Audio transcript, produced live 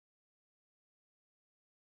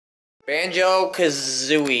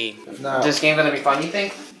Banjo-Kazooie. No. Is this game gonna be fun, you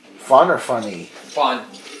think? Fun or funny? Fun.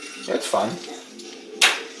 It's fun.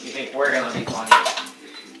 You think we're gonna be funny?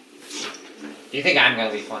 You think I'm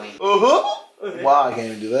gonna be funny? Wow, I can't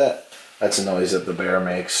even do that. That's a noise that the bear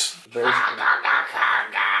makes.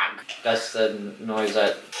 That's the noise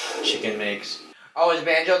that chicken makes. Oh, is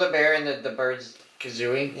Banjo the bear and the bird's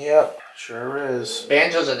Kazooie? Yep, sure is.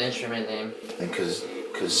 Banjo's an instrument name. And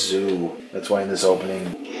kazoo. That's why in this opening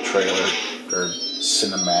trailer or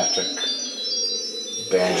cinematic,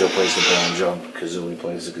 Banjo plays the banjo, Kazooie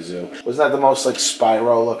plays the kazoo. Wasn't that the most like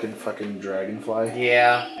Spyro looking fucking dragonfly?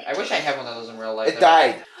 Yeah. I wish I had one of those in real life. It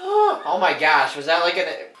died. Oh my gosh, was that like an...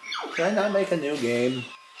 Can I not make a new game?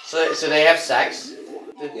 So they have sex?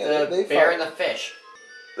 The bear and the fish.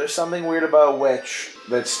 There's something weird about a witch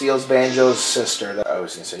that steals Banjo's sister. That I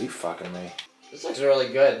was gonna say, you fucking me. This looks really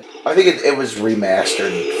good. I think it was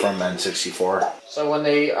remastered from N64. So when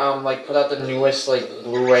they like put out the newest like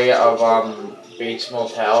Blu-ray of Bates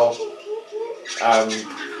Motel,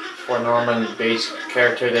 for Norman Bates'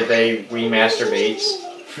 character, did they remaster Bates?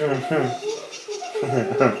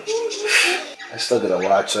 I still gotta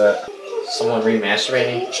watch that. Someone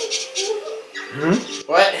remasturbating?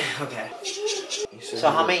 What? Okay. So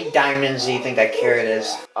how many diamonds do you think that carrot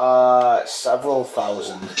is? Several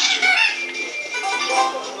thousand.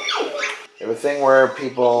 They have a thing where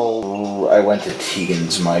people... Ooh, I went to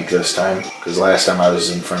Tegan's mic this time, because last time I was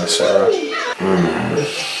in front of Sarah.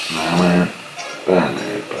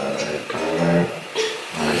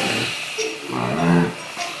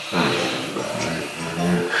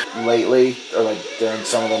 Lately, or like during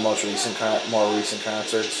some of the more recent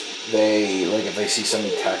concerts, they, like if they see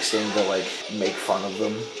somebody texting, they'll like make fun of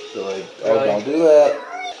them. They're like, oh, Really? don't do that.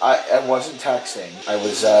 I wasn't texting. I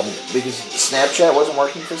was, because Snapchat wasn't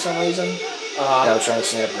working for some reason. And I was trying to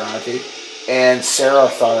snap Granati. And Sarah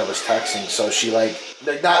thought I was texting, so she like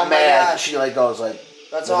not mad. She like goes like,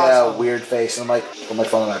 that's look awesome. at a weird face. And I'm like, put my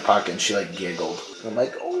phone in my pocket, and she like giggled. And I'm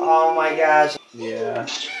like, oh my gosh. Yeah.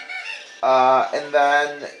 And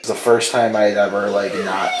then the first time I'd ever like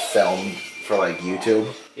not filmed for like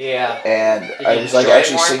YouTube. Yeah. And I was like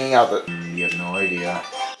actually singing out the. You have no idea.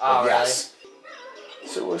 Oh, yes. Really?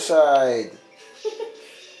 Suicide.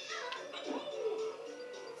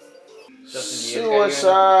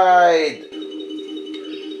 Suicide.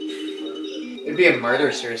 It'd be a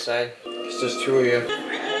murder suicide. It's just two of you.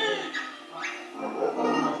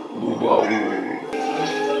 Whoa.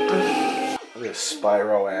 Look at a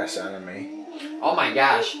Spyro ass enemy. Oh my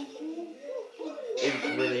gosh. It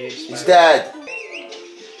really is. He's dead.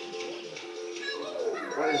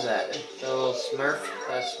 What is that? The little Smurf?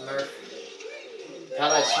 That Smurf? Tell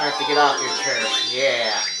that Smurf to get off your turf.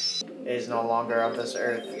 Yeah. It is no longer of this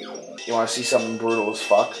earth. You want to see something brutal as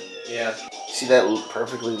fuck? Yeah. See that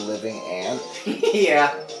perfectly living ant?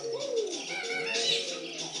 Yeah.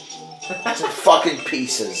 It's in fucking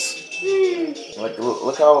pieces. Like,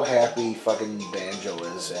 look how happy fucking Banjo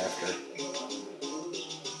is after.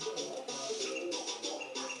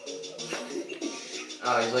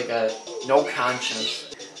 Oh, he's like a no conscience.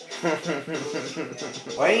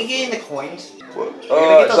 Why are you getting the coins? You're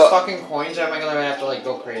gonna get those fucking coins, or am I gonna have to like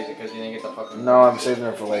go crazy because you didn't get the fucking? No, I'm saving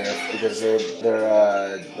them for later because they're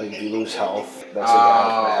like if you lose health, that's a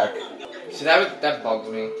health back. See that bugs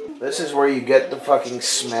me. This is where you get the fucking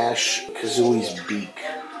smash Kazooie's beak,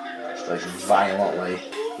 like violently.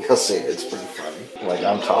 You'll see it. It's pretty funny. Like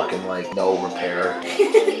I'm talking like no repair.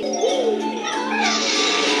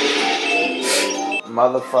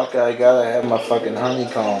 Motherfucker, I gotta have my fucking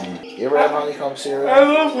honeycomb. You ever have honeycomb cereal? I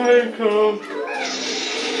love honeycomb.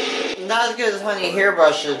 Not as good as honey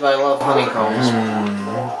hairbrushes, but I love honeycombs.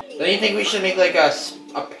 Don't you think we should make like a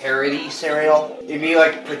parody cereal? It'd be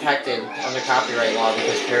like protected under copyright law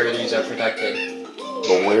because parodies are protected.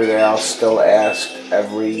 But Weird Al still asked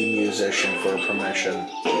every musician for permission.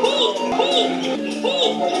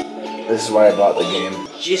 This is why I bought the game.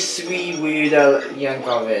 Je suis Weird Al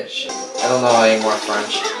Yankovic. I don't know any more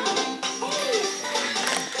French.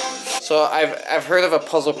 So I've heard of a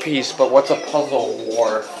puzzle piece, but what's a puzzle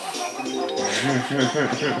war?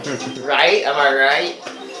 Right? Am I right?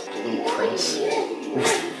 Blueprints.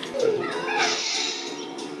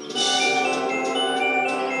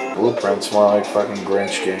 Blueprints more like fucking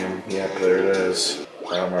Grinch game. Yep, there it is.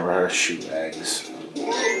 I don't remember how to shoot eggs.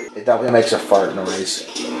 It definitely makes a fart noise.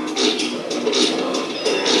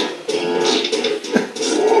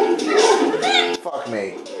 Fuck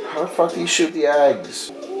me. How the fuck do you shoot the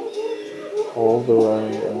eggs? Hold the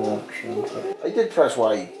right option. I did press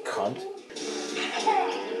Y, you cunt.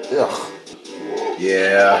 Ugh.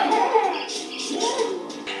 Yeah.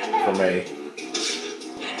 For me.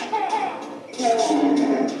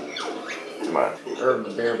 Come on.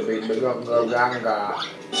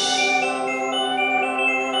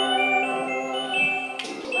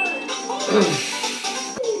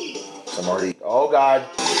 So I'm already. Oh God.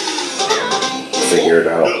 Figure it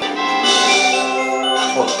out.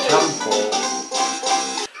 Temple.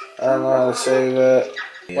 I don't know how to save it.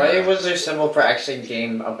 Why was there a symbol for exiting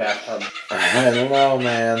game a bathtub? I don't know,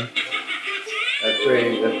 man. That's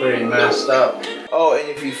pretty messed up. Oh, and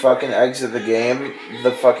if you fucking exit the game,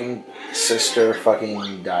 the fucking sister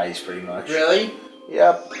fucking dies pretty much. Really?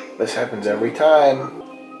 Yep. This happens every time.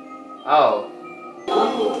 Oh.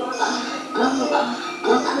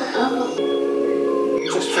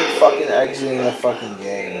 Just for fucking exiting the fucking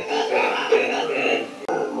game.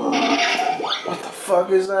 What the fuck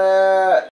is that?